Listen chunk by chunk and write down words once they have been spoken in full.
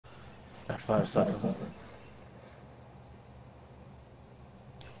At 5 seconds.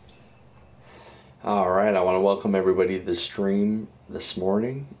 Alright, I want to welcome everybody to the stream this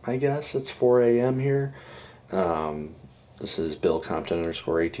morning, I guess. It's 4 a.m. here. This is Bill Compton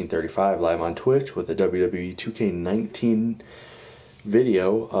underscore 1835 live on Twitch with a WWE 2K19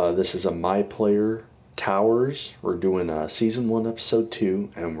 video. This is a MyPlayer Towers. We're doing Season 1, Episode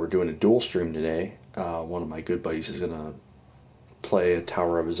 2, and we're doing a dual stream today. One of my good buddies is going to play a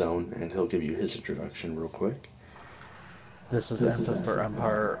tower of his own, and he'll give you his introduction real quick. This is Ancestor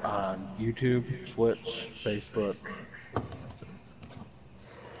Empire on YouTube, Twitch, Facebook. That's it.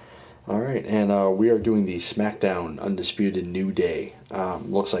 Alright, and we are doing the SmackDown Undisputed New Day.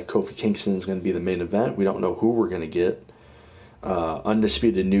 Looks like Kofi Kingston is going to be the main event. We don't know who we're going to get.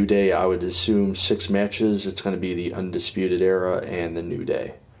 Undisputed New Day, I would assume 6 matches. It's going to be the Undisputed Era and the New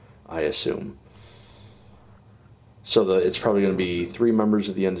Day, I assume. So it's probably going to be 3 members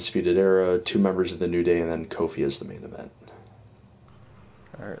of the Undisputed Era, 2 members of the New Day, and then Kofi as the main event.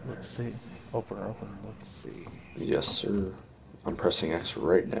 Alright, let's see. Open, let's see. Yes, sir. I'm pressing X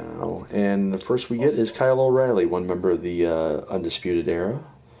right now. And the first we get is Kyle O'Reilly, one member of the Undisputed Era.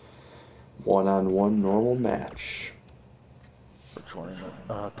 1-on-1 normal match. For 20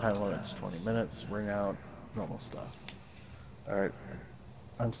 minutes. Time limit's 20 minutes. Ring out. Normal stuff. Alright.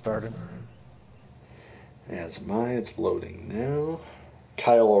 I'm starting. As am I. It's loading now.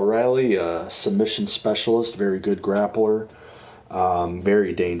 Kyle O'Reilly, submission specialist, very good grappler.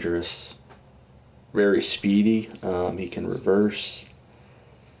 Very dangerous. Very speedy. He can reverse.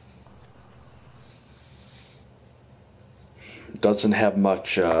 Doesn't have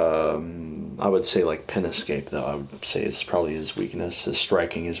much, I would say, like pin escape, though. I would say it's probably his weakness. His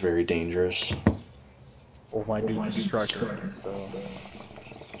striking is very dangerous. Well, my dude's a striker, so...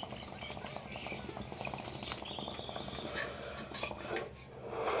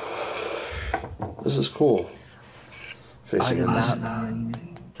 This is cool. I did not mean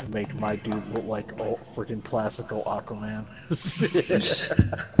to make my dude look like freaking classical Aquaman.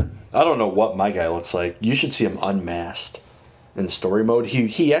 I don't know what my guy looks like. You should see him unmasked in story mode.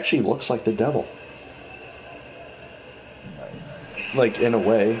 He actually looks like the devil. Nice. Like, in a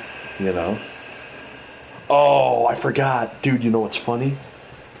way, you know. Oh, I forgot. Dude, you know what's funny?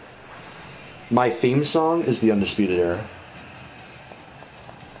 My theme song is the Undisputed Era.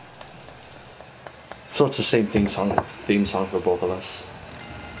 So it's the same theme song for both of us.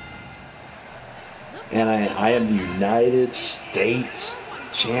 And I am the United States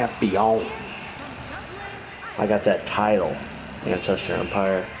champion. I got that title, Ancestor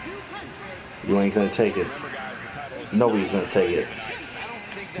Empire. You ain't gonna take it. Nobody's gonna take it.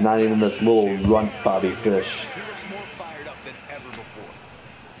 Not even this little runt Bobby Fish.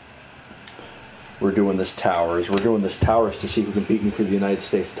 We're doing this Towers. We're doing this Towers to see who can beat me for the United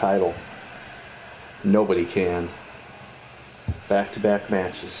States title. Nobody can. Back-to-back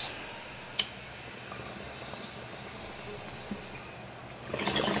matches.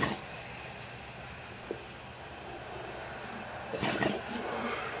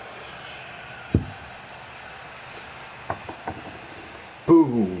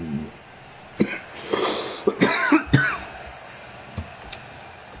 Boom.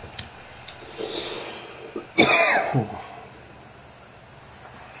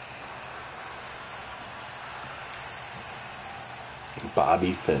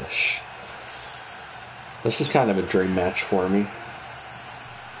 Bobby Fish. This is kind of a dream match for me.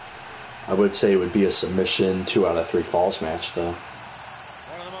 I would say it would be a submission 2 out of 3 falls match, though. One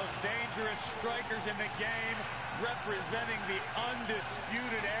of the most dangerous strikers in the game, representing the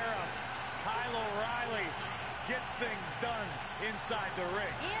Undisputed Era. Kyle O'Reilly gets things done inside the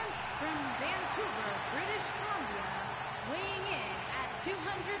ring. And from Vancouver, British Columbia, weighing in at 200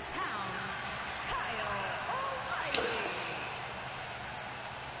 pounds, Kyle O'Reilly.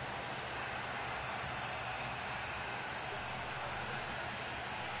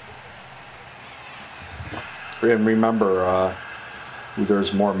 And remember,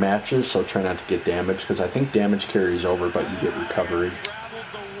 there's more matches, so try not to get damaged, because I think damage carries over, but you get recovery.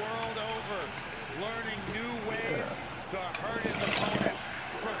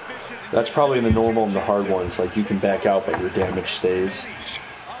 That's probably the normal and the hard ones. Like, you can back out, but your damage stays.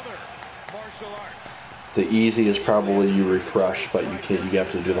 The easy is probably you refresh, but you can't. You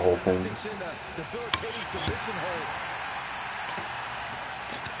have to do the whole thing.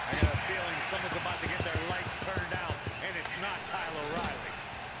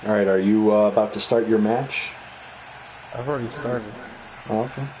 All right, are you about to start your match? I've already started. Oh,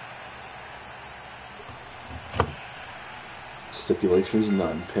 okay. Stipulations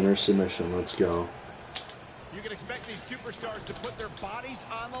none. Pin or submission. Let's go. You can expect these superstars to put their bodies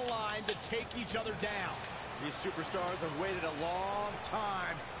on the line to take each other down. These superstars have waited a long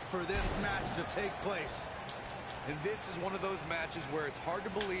time for this match to take place. And this is one of those matches where it's hard to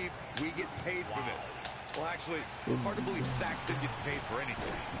believe we get paid for this. Well, actually, hard to believe Saxton gets paid for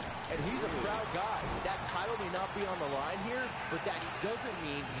anything. And he's a proud guy. That title may not be on the line here, but that doesn't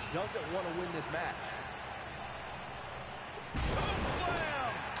mean he doesn't want to win this match.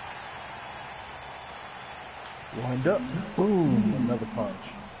 Slam! Wind up. Boom. Another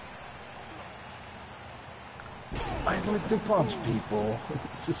punch. I like to punch people.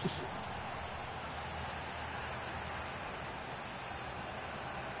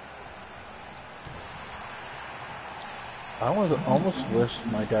 I almost wish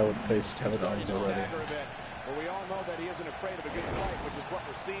my dad would face Kevin Owens already. But we all know that he isn't afraid of a good fight, which is what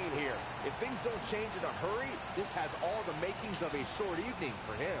we're seeing here. If things don't change in a hurry, this has all the makings of a short evening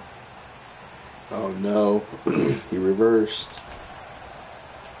for him. Oh no, he reversed.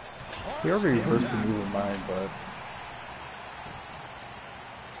 He already reversed the move of mine, but...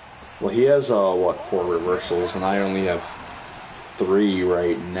 Well, he has, 4 reversals, and I only have 3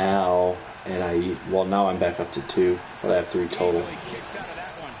 right now. And now I'm back up to 2, but I have 3 total.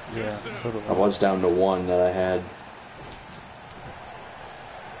 Yeah, sort of. I was down to 1 that I had.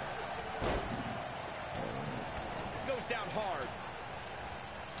 Goes down hard.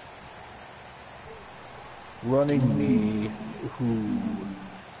 Running knee. Ooh.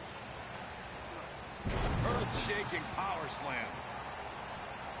 Earth-shaking power slam.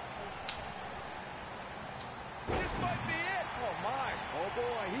 This might be it. Oh, my. Oh,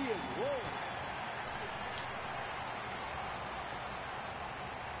 boy, he is rolling.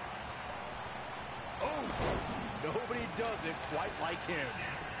 Oh, nobody does it quite like him.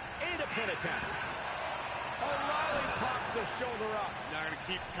 And a pin attempt. O'Reilly pops the shoulder up. Not going to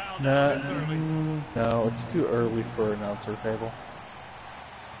keep counting on this early. No, it's too early for announcer table.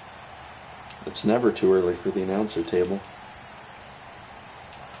 It's never too early for the announcer table.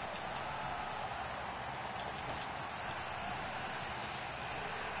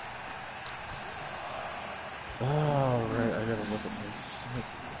 Oh, right, I gotta look at this.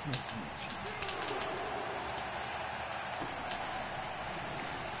 What's my signature?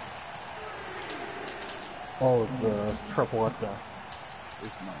 Oh, the tripletta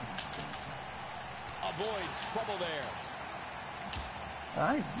is my signature. Avoids trouble there.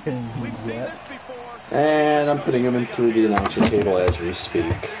 I didn't We've do seen that. this before. And I'm putting him in through the announcer table as we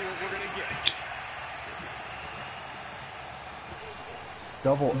speak.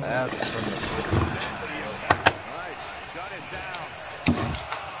 Double F from the... Nice. Shut it down.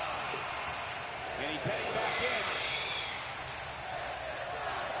 And he's heading back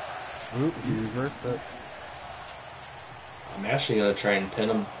in. Oop, he reversed it. I'm actually going to try and pin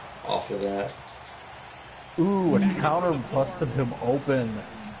him off of that. Ooh, a counter busted him open.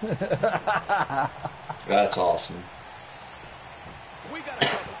 That's awesome. We got a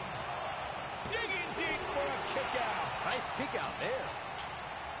cover. Digging deep for a kick out. Nice kick out there.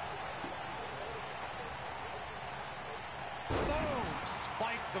 Boom.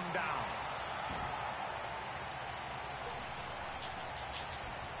 Spikes him down.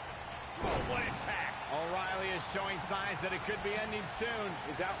 Oh, what impact. O'Reilly is showing signs that it could be ending soon.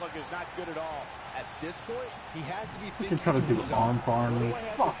 His outlook is not good at all. At this point, he has to be You thinking can try to do himself, arm bar what me. do I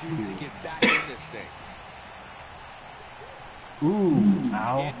have Fuck to do you. to get back in this thing? Ooh,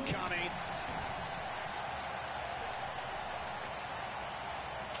 ow. Incoming.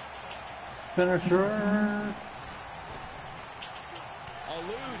 Finisher.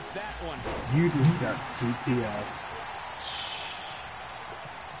 Eludes that one. You just got TTS.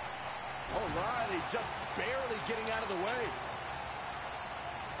 O'Reilly just barely getting out of the way.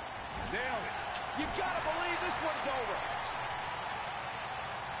 Nailed it. You gotta believe this one's over.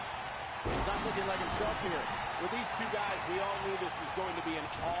 He's not looking like himself here. With these two guys, we all knew this was going to be an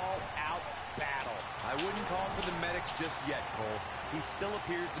all-out battle. I wouldn't call for the medics just yet, Cole. He still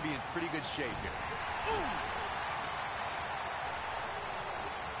appears to be in pretty good shape here. Ooh.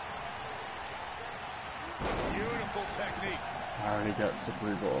 Beautiful technique. I already got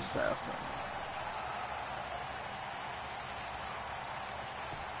Cerebral Assassin.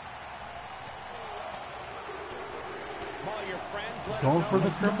 Call your friends, let Going them for know the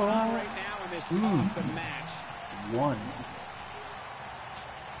what's going triple on out? right now in this Ooh. awesome match. 1, Ooh,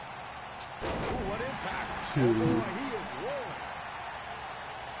 what impact. 2. Boy, he is rolling.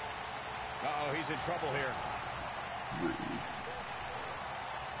 Uh-oh, he's in trouble here. 3.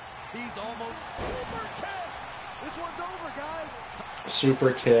 He's almost Super kick! This one's over, guys.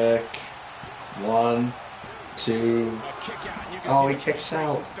 Super kick. 1, 2. A kick out. You can Oh, see he the kicks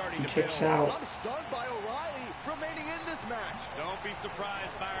out. frustration starting He to kicks build. out. I'm stunned by O'Reilly. surprised,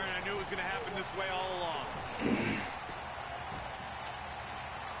 Byron. I knew it was going to happen this way all along.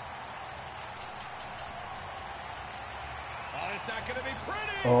 Oh, it's not going to be pretty.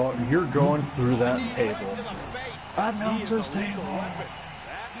 Oh, you're going through that table. Right to the face. Announcer's He is a lethal table. weapon.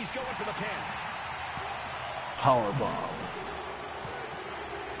 He's going for the pin. Powerbomb.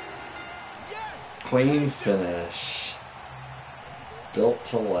 Yes. Clean finish. Built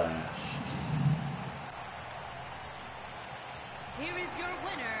to last. Here is your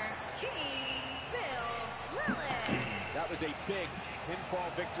winner, King Bill Lilith. That was a big pinfall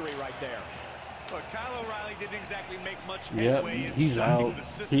victory right there. Look, Kyle O'Reilly didn't exactly make much Yep, headway in he's shocking out. the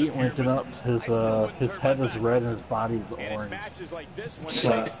system Heat here, linking but up. His head is red and his body is And it's orange. matches like this one So-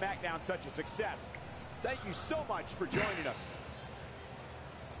 that make SmackDown such a success. Thank you so much for joining us.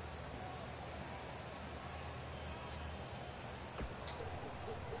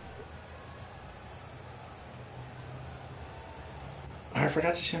 I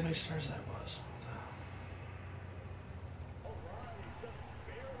forgot to see how many stars that was.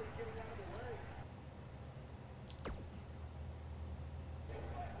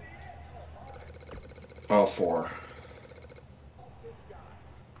 Oh, 4.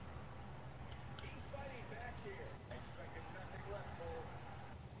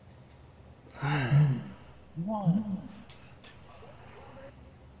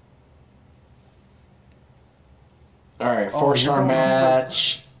 All right, Oh, 4-star you're going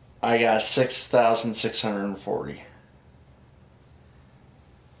match. I got 6,640.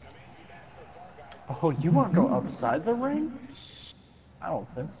 Oh, you want to go outside the ring? I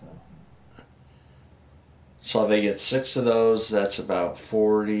don't think so. So if they get 6 of those, that's about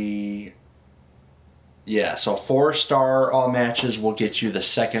 40. Yeah, so 4-star all matches will get you the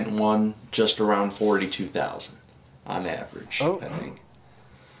second one just around 42,000 on average, Oh. I think.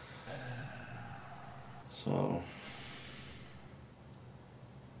 So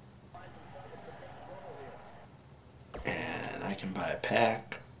and I can buy a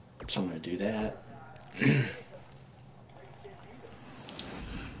pack, so I'm gonna do that.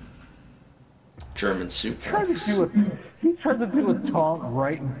 German He tried to suplex. do a taunt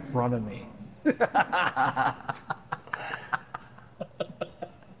right in front of me.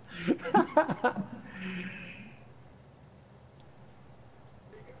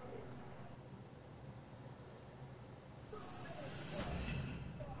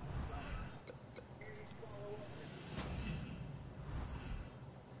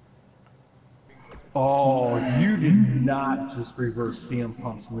 Oh, you did not just reverse CM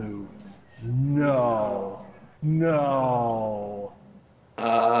Punk's move. No. No.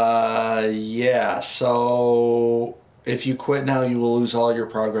 Yeah, so if you quit now, you will lose all your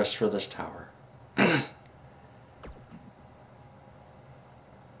progress for this tower.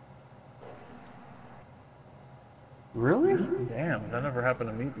 Really? Damn, that never happened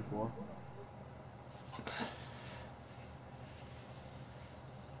to me before.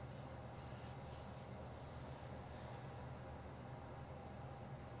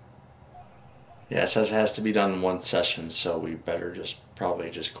 Yeah, it says it has to be done in one session, so we better probably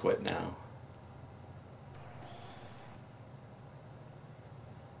just quit now.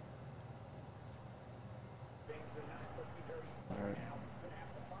 Alright.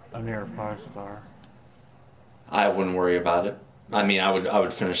 I'm near a 5-star. I wouldn't worry about it. I mean, I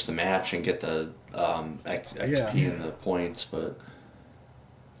would finish the match and get the XP and the points, but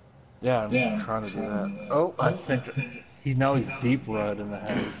Yeah, I'm trying to do that. Oh, I think he's deep red in the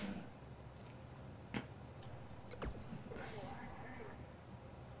head.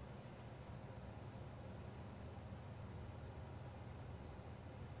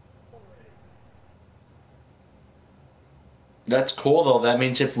 that's cool though. That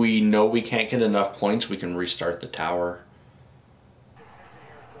means if we know we can't get enough points, we can restart the tower.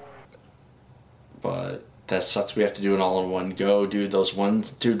 But that sucks. We have to do it all in one go, dude. Those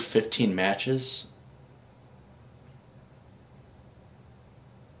ones, dude, 15 matches.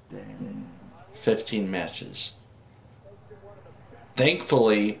 Damn. 15 matches.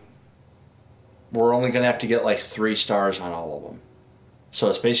 Thankfully, we're only going to have to get like 3 stars on all of them. So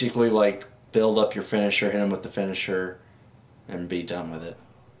it's basically like build up your finisher, hit him with the finisher, and be done with it.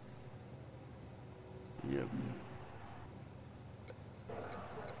 Yep.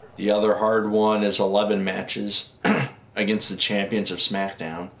 The other hard one is 11 matches against the champions of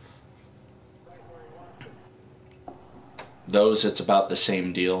SmackDown. Those, it's about the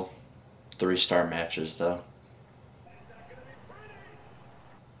same deal. 3-star matches, though.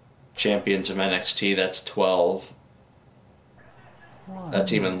 Champions of NXT, that's 12.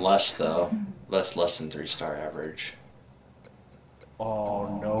 That's even less, though. That's less than 3-star average.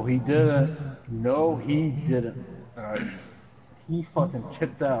 Oh, no, he didn't. No, he didn't. Alright. He fucking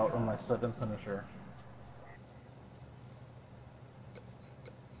kicked out on my second finisher.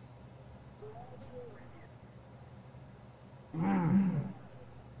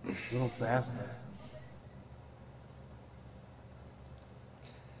 Little bastard.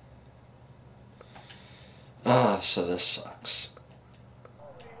 So this sucks.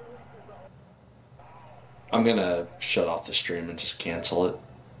 I'm gonna shut off the stream and just cancel it.